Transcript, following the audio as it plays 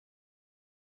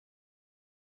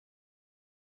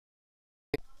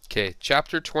Okay,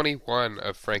 chapter 21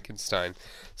 of Frankenstein.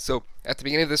 So, at the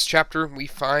beginning of this chapter, we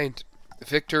find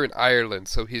Victor in Ireland.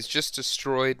 So, he's just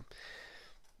destroyed,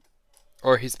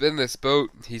 or he's been in this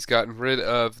boat. He's gotten rid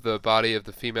of the body of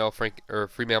the female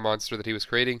monster that he was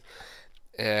creating,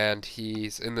 and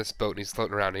he's in this boat and he's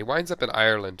floating around. And he winds up in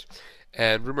Ireland,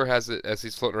 and rumor has it, as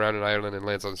he's floating around in Ireland and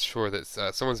lands on the shore, that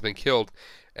someone's been killed,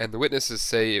 and the witnesses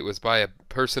say it was by a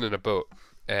person in a boat.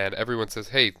 And everyone says,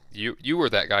 "Hey, you were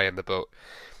that guy in the boat."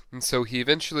 And so he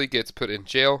eventually gets put in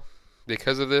jail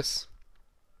because of this,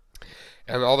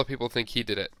 and all the people think he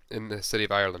did it in the city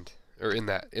of Ireland, or in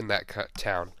that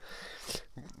town.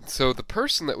 So the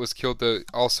person that was killed, though,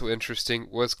 also interesting,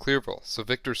 was Clearville, so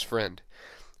Victor's friend.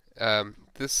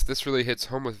 This really hits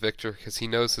home with Victor because he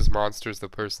knows his monster is the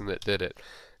person that did it,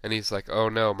 and he's like, "Oh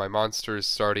no, my monster is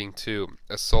starting to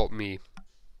assault me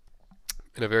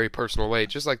in a very personal way,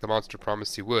 just like the monster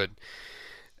promised he would."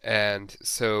 And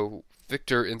so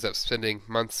Victor ends up spending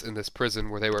months in this prison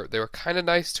where they were kind of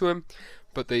nice to him,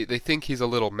 but they think he's a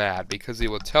little mad because he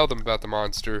will tell them about the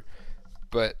monster,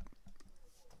 but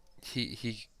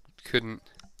he couldn't.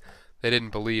 They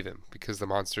didn't believe him because the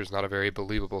monster is not a very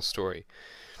believable story.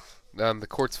 The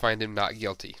courts find him not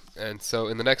guilty, and so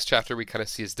in the next chapter we kind of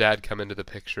see his dad come into the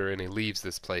picture, and he leaves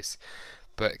this place.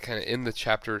 But kind of in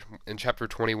chapter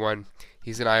 21,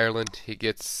 he's in Ireland. He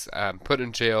gets put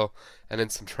in jail and in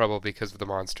some trouble because of the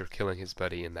monster killing his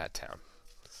buddy in that town.